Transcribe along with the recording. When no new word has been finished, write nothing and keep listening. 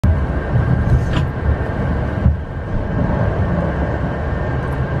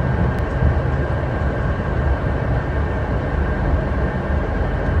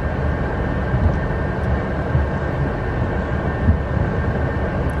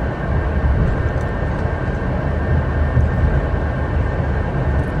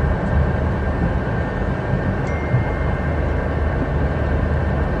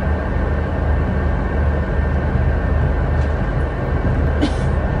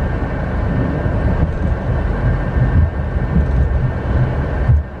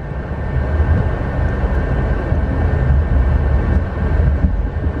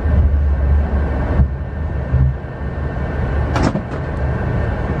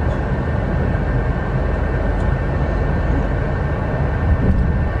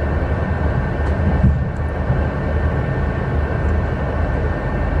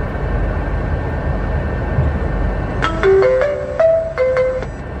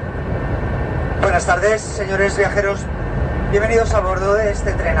Buenas tardes, señores viajeros. Bienvenidos a bordo de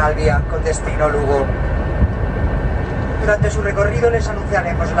este tren Alvia con destino Lugo. Durante su recorrido les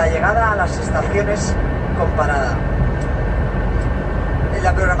anunciaremos la llegada a las estaciones con parada. En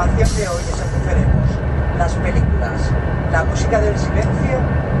la programación de hoy les ofreceremos las películas, la música del silencio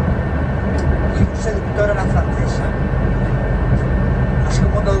y un seductor a la francesa, así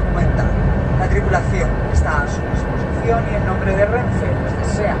como un documental. La tripulación está a su disposición y en nombre de Renfe les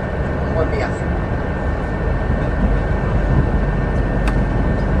desea un buen viaje.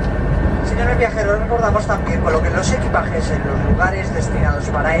 Señores viajeros, recordamos también coloquen los equipajes en los lugares destinados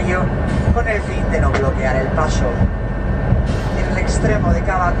para ello con el fin de no bloquear el paso. En el extremo de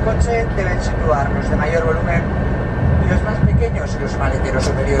cada coche deben situar los de mayor volumen y los más pequeños en los maleteros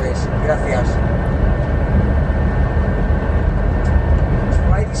superiores. Gracias.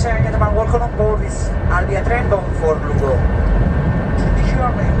 Ladies and gentlemen, welcome on board this Alvia train bound for Lugo. The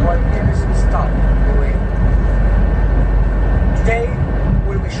journey will nearest stop the way. Today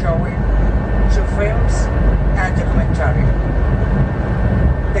we'll be showing some films and documentary.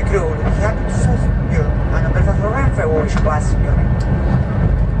 The crew will be happy to serve you and on behalf of Renfe we wish class journey.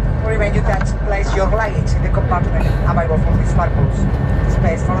 We remind you that place your luggage in the compartment available for this purpose.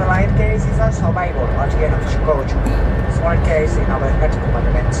 Space for the light case is also available at the end of the coach. Small case in our head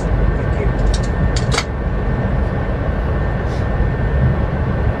compartment. Thank you.